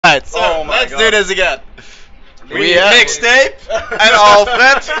Alright, so Oh my let's God. do this again. We have mixtape and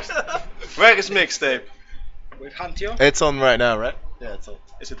Alfred. Where is mixtape? With Hantio? It's on right now, right? Yeah, it's on.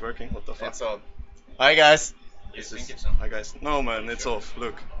 Is it working? What the fuck? It's on. Hi guys. Hi guys. No man, it's off.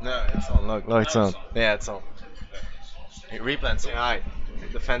 Look. No, it's on. Look, it's on. Yeah, it's on. Hey, Replan, say hi.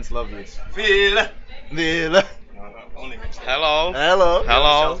 The fans love you. Ville. Ville. Only mixtape. Hello. Hello.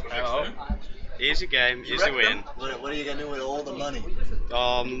 Hello. Hello. Easy game, easy win. What are you gonna do with all the money?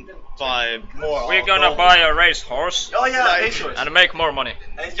 Buy More. We're gonna buy a race horse Oh yeah, racehorse. and make more money.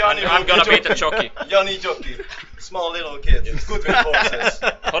 And Johnny. I'm gonna beat the jockey. Johnny jockey. Small little kid. Good with horses.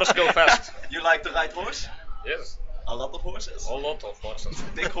 Horse go fast. You like to ride horse? Yes. A lot of horses. A lot of horses.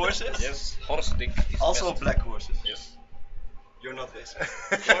 Big horses. Yes. Horse dick. is Also best. black horses. Yes. You're not this.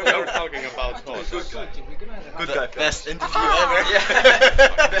 We're talking about horses. Good guy. Best interview ever.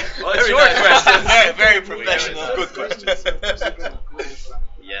 Well, it's Very your nice. question. Very professional. Good questions.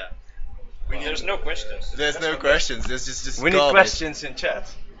 Yeah. There's no questions. There's no questions. There's just We need garbage. questions in chat.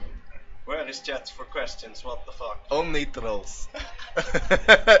 Where is chat for questions? What the fuck? Only trolls.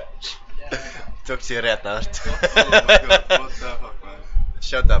 Talk to you, Retard. Oh my god, what the fuck, man?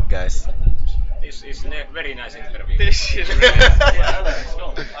 Shut up, guys. It's very nice interview. This is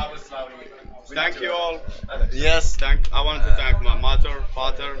Thank you all. Yes. I want to thank my mother,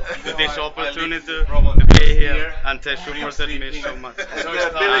 father for this opportunity to be here and they supported me so much. Ville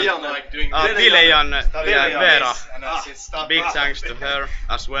Janne, yeah, Vera. Big thanks to her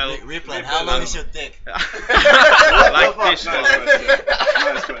as well. Replan, how long is your dick? Like this one.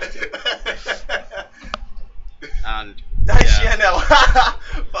 Nice question. And Daar is yeah. Chanel.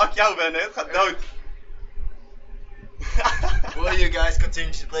 Fuck jou, Bennett. Het gaat dood. Will you guys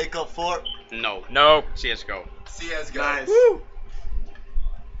continue to play Cup 4? No. No. CSGO. CSGO. Nice. Woo!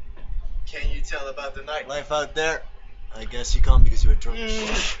 Can you tell about the nightlife out there? I guess you can't because you were drunk.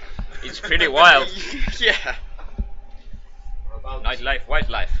 It's pretty wild. Yeah. Nightlife,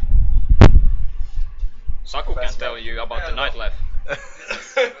 wildlife. Saku can tell you about the nightlife.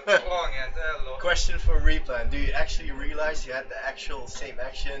 Question for Replan. Do you actually realize you had the actual same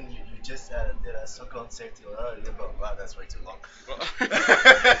action? You just did a so-called safety. Wow, that's way too long.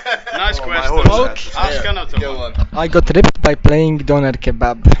 Nice Oh, my question. horse. Ask another Go one. on. I got ripped by playing doner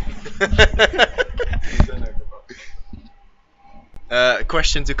kebab.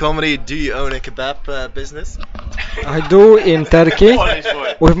 Question to comedy. Do you own a kebab business? I do in Turkey Polish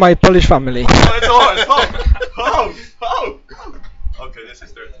boy. with my Polish family. Oh, it's on. Oh, oh, oh. Okay, this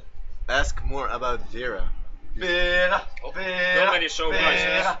is dirty. Ask more about Vera. Vera, Vera, many show Vera,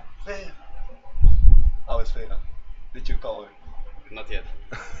 prices. Vera. How is Vera? Did you call her? Not yet.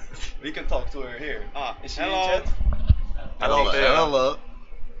 We can talk to her here. Ah, Is she hello. in chat? Hello. Vera. Hello.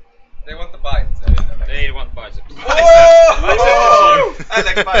 They want the bite. They want biceps. Oh!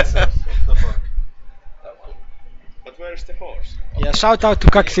 Alex biceps. What the fuck? But where is the horse? Yeah, shout out to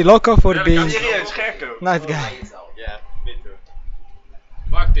Kaxi Loco for being Serieus, Gerko. nice guy. Yeah, me too.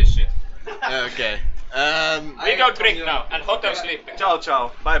 Fuck this shit. Okay. We go drink now and hotel sleeping. Ciao,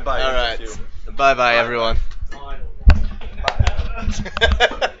 ciao. Bye bye. All right. Bye bye, everyone.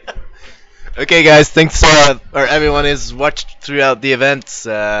 Okay, guys. Thanks. Or everyone is watched throughout the events.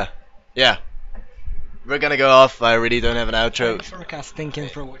 Yeah. We're gonna go off. I really don't have an outro. Thanks for casting and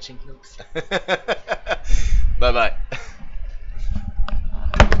for watching. Bye bye.